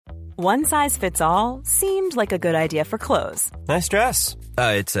One size fits all seemed like a good idea for clothes. Nice dress.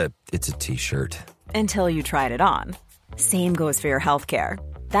 It's a t-shirt. Until you tried it on. Same goes for your healthcare.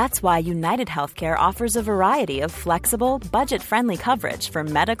 That's why United Healthcare offers a variety of flexible, budget-friendly coverage for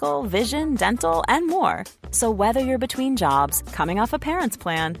medical, vision, dental, and more. So whether you're between jobs, coming off a parent's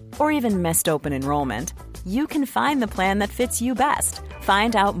plan, or even missed open enrollment, you can find the plan that fits you best.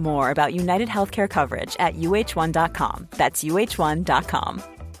 Find out more about United Healthcare coverage at uh1.com. That's uh1.com.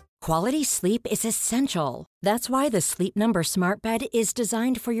 Quality sleep is essential. That's why the Sleep Number Smart Bed is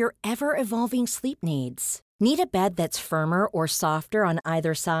designed for your ever-evolving sleep needs. Need a bed that's firmer or softer on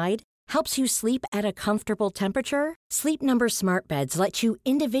either side? Helps you sleep at a comfortable temperature? Sleep Number Smart Beds let you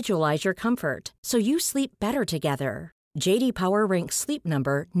individualize your comfort, so you sleep better together. J.D. Power ranks Sleep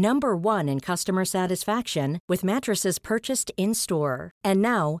Number number 1 in customer satisfaction with mattresses purchased in-store. And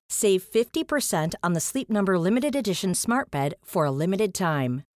now, save 50% on the Sleep Number Limited Edition Smart Bed for a limited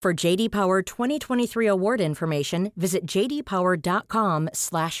time. For J.D. Power 2023 award information, visit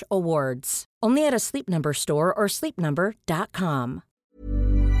jdpower.com/awards. Only at a Sleep Number store or sleepnumber.com.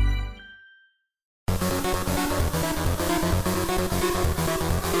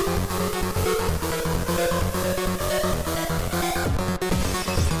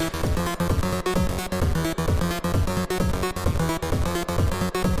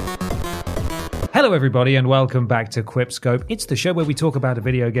 Hello everybody and welcome back to Quipscope. It's the show where we talk about a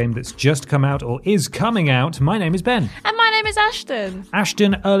video game that's just come out or is coming out. My name is Ben. And my name is Ashton.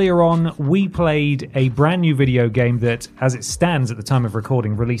 Ashton, earlier on we played a brand new video game that, as it stands at the time of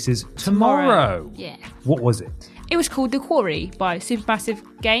recording, releases tomorrow. Yeah. What was it? It was called The Quarry by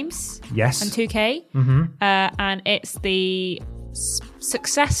Supermassive Games. Yes. And 2K. Mm-hmm. And it's the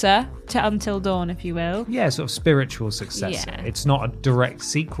successor to Until Dawn, if you will. Yeah, sort of spiritual successor. Yeah. It's not a direct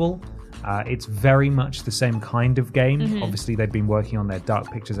sequel. It's very much the same kind of game. Mm-hmm. Obviously, they've been working on their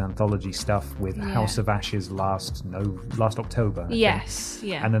Dark Pictures anthology stuff with House of Ashes last October. Yes,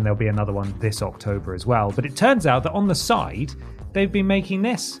 yeah. And then there'll be another one this October as well. But it turns out that on the side, they've been making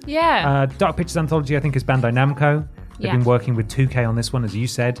this. Yeah. Dark Pictures anthology, I think, is Bandai Namco. They've been working with 2K on this one, as you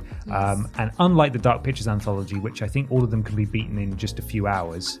said. Yes. And unlike the Dark Pictures anthology, which I think all of them can be beaten in just a few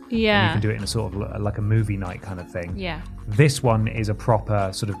hours. Yeah. And you can do it in a sort of like a movie night kind of thing. Yeah. This one is a proper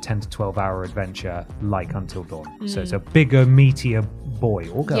sort of 10 to 12 hour adventure like Until Dawn. So it's a bigger, meatier boy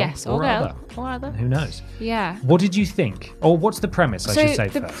or girl. Yes, or girl. Or other. Who knows? Yeah. What did you think? Or what's the premise, I should say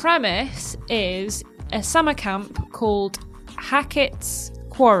the first? premise is a summer camp called Hackett's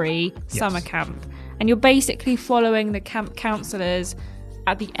Quarry Summer Camp. And you're basically following the camp counselors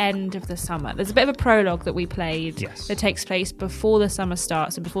at the end of the summer. There's a bit of a prologue that we played that takes place before the summer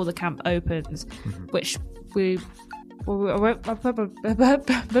starts and before the camp opens, which we're probably going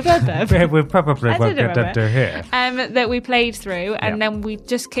to hear. That we played through, and then we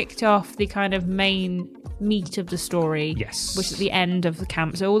just kicked off the kind of main meat of the story, which is at the end of the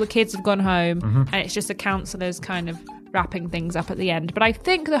camp. So all the kids have gone home, and it's just the counselors kind of wrapping things up at the end. But I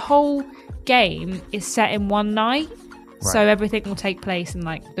think the whole game is set in one night, so everything will take place in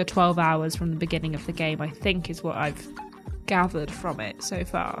like the 12 hours from the beginning of the game, I think, is what I've gathered from it so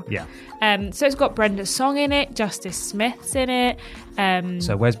far. So it's got Brenda Song in it, Justice Smith's in it.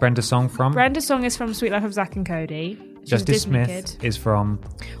 So where's Brenda Song from? Brenda Song is from Sweet Life of Zack and Cody. Justice Smith is from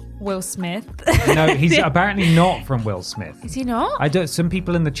Will Smith. No, he's apparently not from Will Smith. Is he not? Some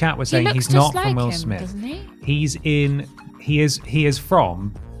people in the chat were saying he's not from Will Smith. Doesn't he? He is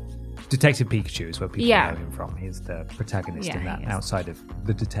from Detective Pikachu is where people know him from. He's the protagonist in that, outside of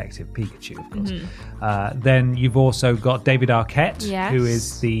the Detective Pikachu, of course. Then you've also got David Arquette,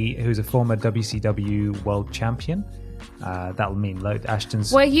 who's a former WCW world champion. That'll mean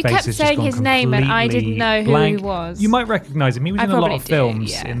Ashton's. Well, you kept saying his name and I didn't know who he was. You might recognise him. He was in a lot of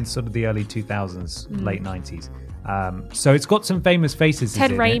films in sort of the early 2000s, late 90s. So it's got some famous faces.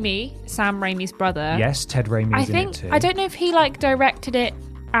 Ted Raimi, Sam Raimi's brother. Yes, Ted Raimi is in it too. I don't know if he directed it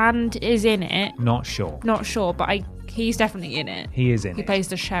and is in it. Not sure, but he's definitely in it. He is in it. He plays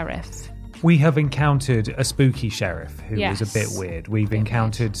the sheriff. We have encountered a spooky sheriff who is a bit weird. We've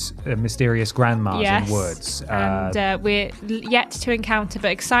encountered mysterious grandmas in woods. And we're yet to encounter, but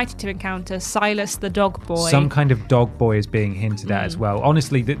excited to encounter, Silas the dog boy. Some kind of dog boy is being hinted at as well.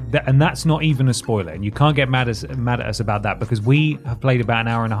 Honestly, and that's not even a spoiler. And you can't get mad at us about that because we have played about an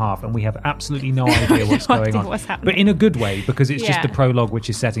hour and a half and we have absolutely no idea what's going on. But in a good way, because it's just the prologue which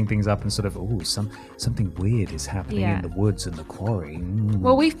is setting things up and sort of, something weird is happening in the woods and the quarry.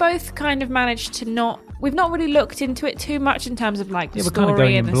 Well, we've both kind of managed to not we've not really looked into it too much in terms of like the story kind of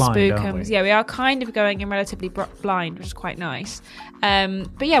and the spookums. Yeah, we are kind of going in relatively blind, which is quite nice.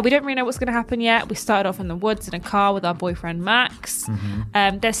 But yeah, we don't really know what's going to happen yet. We started off in the woods in a car with our boyfriend Max.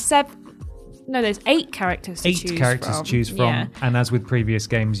 There's 8 characters to choose from. Yeah. And as with previous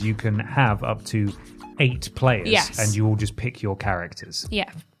games, you can have up to 8 players, and you all just pick your characters. Yeah.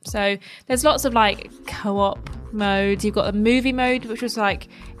 So there's lots of like co-op modes. You've got a movie mode, which was like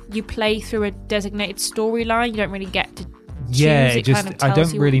you play through a designated storyline. You don't really get to choose. I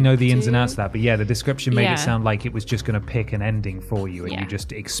don't really know the ins and outs of that, but the description made it sound like it was just going to pick an ending for you, and you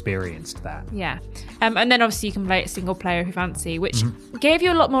just experienced that. Yeah. And then obviously you can play it single player if you fancy, which gave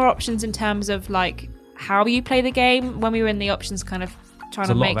you a lot more options in terms of like how you play the game. When we were in the options kind of trying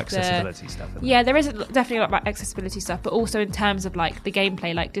to make a lot of accessibility stuff. There is definitely a lot about accessibility stuff, but also in terms of like the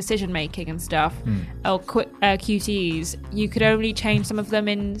gameplay, like decision making and stuff, or QTEs, you could only change some of them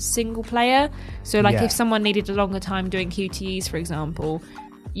in single player. So like if someone needed a longer time doing QTEs, for example,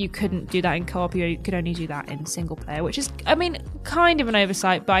 you couldn't do that in co-op. You could only do that in single player, which is, I mean, kind of an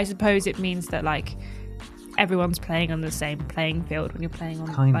oversight, but I suppose it means that like everyone's playing on the same playing field when you're playing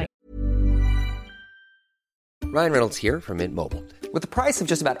on Ryan Reynolds here from Mint Mobile. With the price of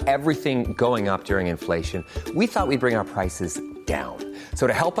just about everything going up during inflation, we thought we'd bring our prices down. So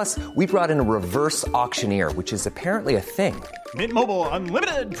to help us, we brought in a reverse auctioneer, which is apparently a thing. Mint Mobile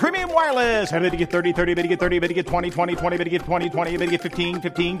Unlimited Premium Wireless. How to get 30, 30, how to get 30, how to get 20, 20, 20, how to get 20, 20, how to get 15,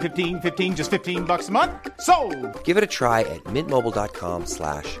 15, 15, 15, just $15 a month? Sold! Give it a try at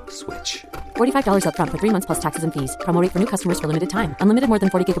mintmobile.com/switch. $45 up front for 3 months plus taxes and fees. Promo rate for new customers for limited time. Unlimited more than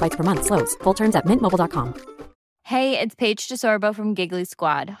 40 gigabytes per month. Slows full terms at mintmobile.com. Hey, it's Paige DeSorbo from Giggly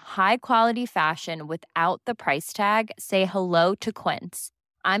Squad. High quality fashion without the price tag. Say hello to Quince.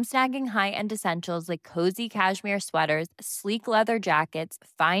 I'm snagging high-end essentials like cozy cashmere sweaters, sleek leather jackets,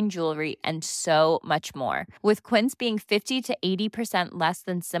 fine jewelry, and so much more. With Quince being 50 to 80% less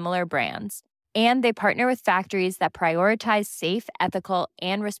than similar brands. And they partner with factories that prioritize safe, ethical,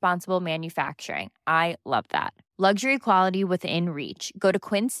 and responsible manufacturing. I love that. Luxury quality within reach. Go to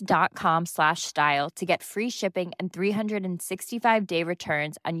quince.com/style to get free shipping and 365-day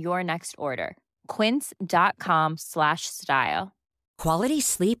returns on your next order. Quince.com/style. Quality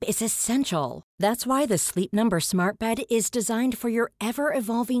sleep is essential. That's why the Sleep Number Smart Bed is designed for your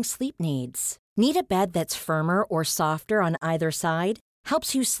ever-evolving sleep needs. Need a bed that's firmer or softer on either side?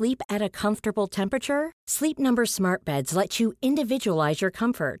 Helps you sleep at a comfortable temperature? Sleep Number Smart Beds let you individualize your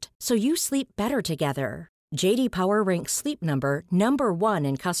comfort, so you sleep better together. J.D. Power ranks Sleep Number number 1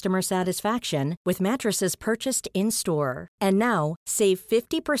 in customer satisfaction with mattresses purchased in-store. And now, save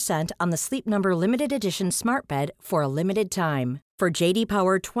 50% on the Sleep Number Limited Edition Smart Bed for a limited time. For J.D.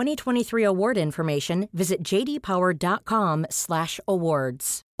 Power 2023 award information, visit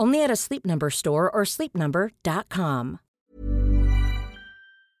jdpower.com/awards. Only at a Sleep Number store or sleepnumber.com.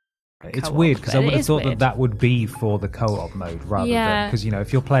 It's weird because I would have thought that would be for the co-op mode rather than because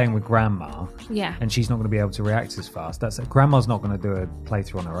if you're playing with grandma and she's not going to be able to react as fast, grandma's not going to do a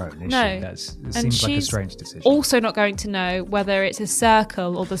playthrough on her own, is she? It seems like a strange decision. Also not going to know whether it's a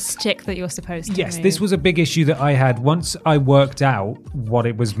circle or the stick that you're supposed to move. This was a big issue that I had. Once I worked out what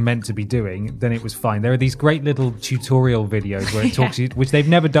it was meant to be doing, then it was fine. There are these great little tutorial videos where it talks you, which they've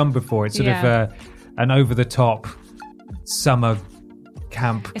never done before. It's sort of an over-the-top summer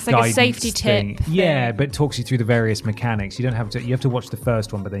camp. It's like a safety thing. tip. But it talks you through the various mechanics. You have to watch the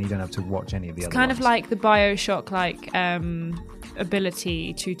first one, but then you don't have to watch any of the other ones. It's kind of like the BioShock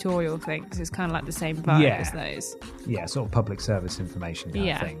ability tutorial thing, because it's kind of like the same vibe as those. Yeah, sort of public service information kind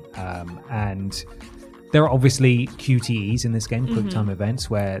of thing. And there are obviously QTEs in this game, quick time events,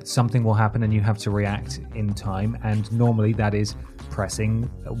 where something will happen and you have to react in time. And normally that is pressing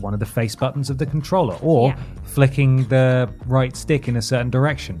one of the face buttons of the controller or flicking the right stick in a certain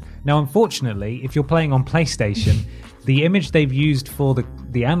direction. Now, unfortunately, if you're playing on PlayStation, the image they've used for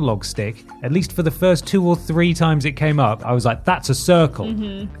the analog stick, at least for the first 2 or 3 times it came up, I was like, that's a circle.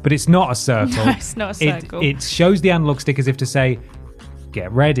 But it's not a circle. No, it's not a circle. It shows the analog stick as if to say, get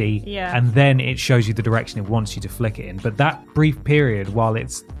ready, and then it shows you the direction it wants you to flick it in. But that brief period, while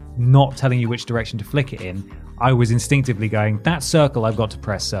it's not telling you which direction to flick it in, I was instinctively going, that circle, I've got to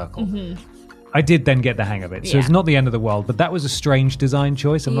press circle. I did then get the hang of it. So it's not the end of the world, but that was a strange design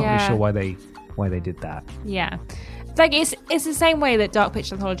choice. I'm not really sure why they did that. Yeah. Like it's the same way that Dark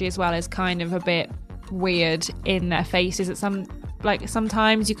Pictures Anthology as well is kind of a bit weird in their faces.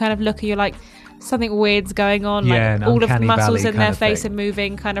 Sometimes you kind of look and you're like, something weird's going on. Like all of the muscles in their face are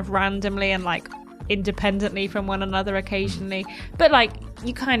moving kind of randomly, and like independently from one another occasionally. But like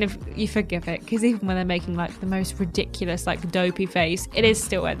you forgive it, because even when they're making like the most ridiculous like dopey face, it is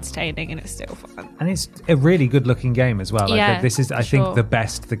still entertaining and it's still fun. And it's a really good looking game as well. Like, this is, I think, sure. the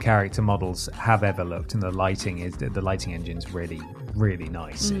best the character models have ever looked, and the lighting engine's really, really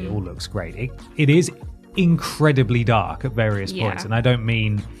nice. It all looks great. It is incredibly dark at various points, and I don't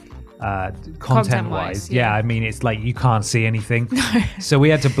mean content-wise. I mean, it's like you can't see anything. So we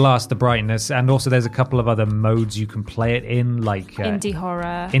had to blast the brightness, and also there's a couple of other modes you can play it in, like indie horror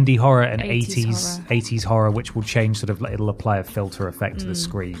and 80s horror, which will change sort of, it'll apply a filter effect to the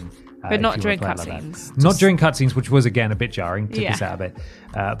screen. But not during cutscenes. Not during cutscenes, which was again a bit jarring, took us out a bit.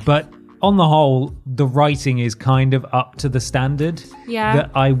 But on the whole, the writing is kind of up to the standard that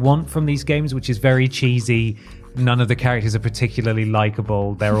I want from these games, which is very cheesy. None of the characters are particularly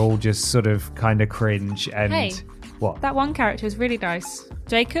likable. They're all just sort of kind of cringe. And hey, what? That one character was really nice.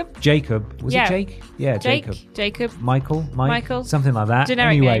 Jacob? Was it Jake? Yeah, Jacob. Michael? Something like that.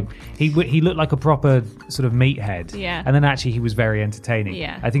 Generic anyway, name. He looked like a proper sort of meathead. Yeah. And then actually he was very entertaining.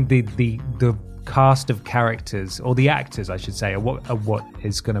 Yeah. I think the cast of characters, or the actors, I should say, are what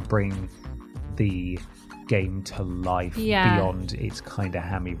is going to bring the game to life beyond its kind of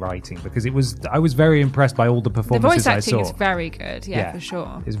hammy writing, because I was very impressed by all the performances I saw. The voice acting is very good, for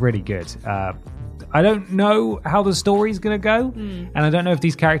sure. It's really good. I don't know how the story's going to go, and I don't know if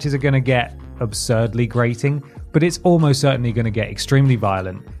these characters are going to get absurdly grating, but it's almost certainly going to get extremely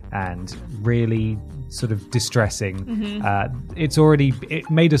violent and really sort of distressing. It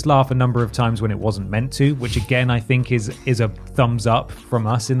made us laugh a number of times when it wasn't meant to, which again I think is a thumbs up from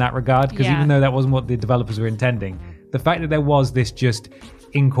us in that regard, because even though that wasn't what the developers were intending, the fact that there was this just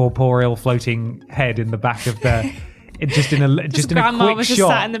incorporeal floating head in the back of the just in a quick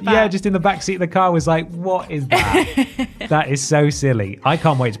shot, just in the back seat of the car, was like, what is that? That is so silly. I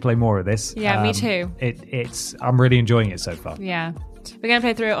can't wait to play more of this. Me too. I'm really enjoying it so far. We're going to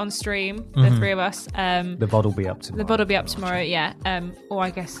play through it on stream, the three of us. The VOD will be up tomorrow. The VOD will be up tomorrow, or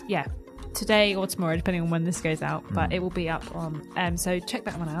I guess, today or tomorrow, depending on when this goes out. But it will be up on. So check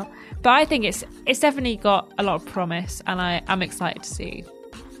that one out. But I think it's definitely got a lot of promise, and I'm excited to see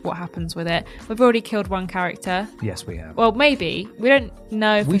what happens with it. We've already killed one character. Yes, we have. Well, maybe. We don't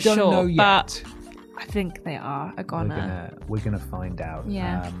know for sure. We don't know yet. But I think they are a goner. We're gonna find out.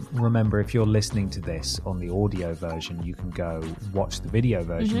 Yeah. Remember, if you're listening to this on the audio version, you can go watch the video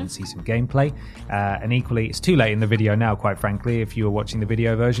version and see some gameplay. And equally, it's too late in the video now, quite frankly. If you are watching the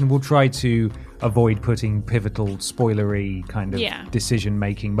video version, we'll try to avoid putting pivotal, spoilery kind of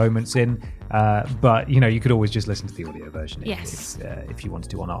decision-making moments in. But you could always just listen to the audio version if you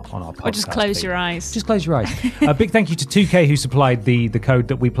wanted to on our podcast. Or just close your eyes. Just close your eyes. A big thank you to 2K, who supplied the code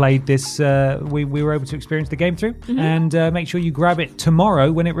that we played this. We were able to experience the game through, and make sure you grab it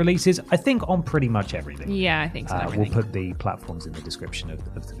tomorrow when it releases. I think on pretty much everything. Yeah, I think so. We'll put the platforms in the description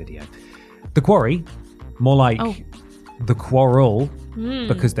of the video. The Quarry, more like the Quarrel,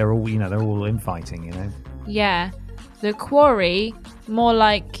 because they're all infighting. Yeah, the Quarry, more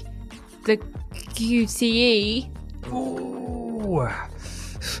like the QTE. Ooh,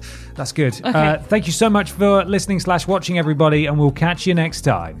 that's good. Okay. Thank you so much for listening / watching, everybody, and we'll catch you next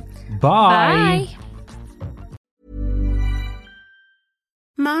time. Bye.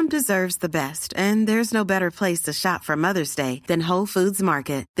 Mom deserves the best, and there's no better place to shop for Mother's Day than Whole Foods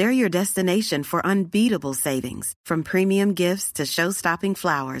Market. They're your destination for unbeatable savings, from premium gifts to show-stopping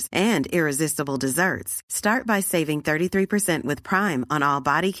flowers and irresistible desserts. Start by saving 33% with Prime on all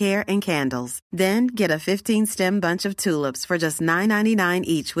body care and candles. Then get a 15-stem bunch of tulips for just $9.99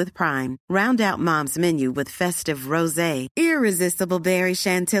 each with Prime. Round out Mom's menu with festive rosé, irresistible berry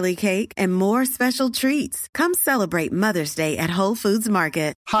chantilly cake, and more special treats. Come celebrate Mother's Day at Whole Foods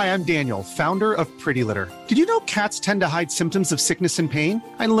Market. Hi, I'm Daniel, founder of Pretty Litter. Did you know cats tend to hide symptoms of sickness and pain?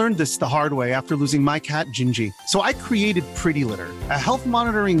 I learned this the hard way after losing my cat, Gingy. So I created Pretty Litter, a health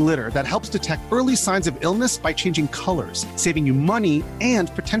monitoring litter that helps detect early signs of illness by changing colors, saving you money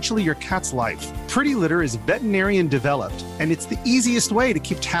and potentially your cat's life. Pretty Litter is veterinarian developed, and it's the easiest way to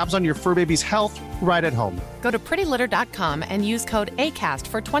keep tabs on your fur baby's health right at home. Go to prettylitter.com and use code ACAST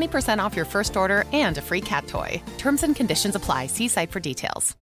for 20% off your first order and a free cat toy. Terms and conditions apply. See site for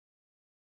details.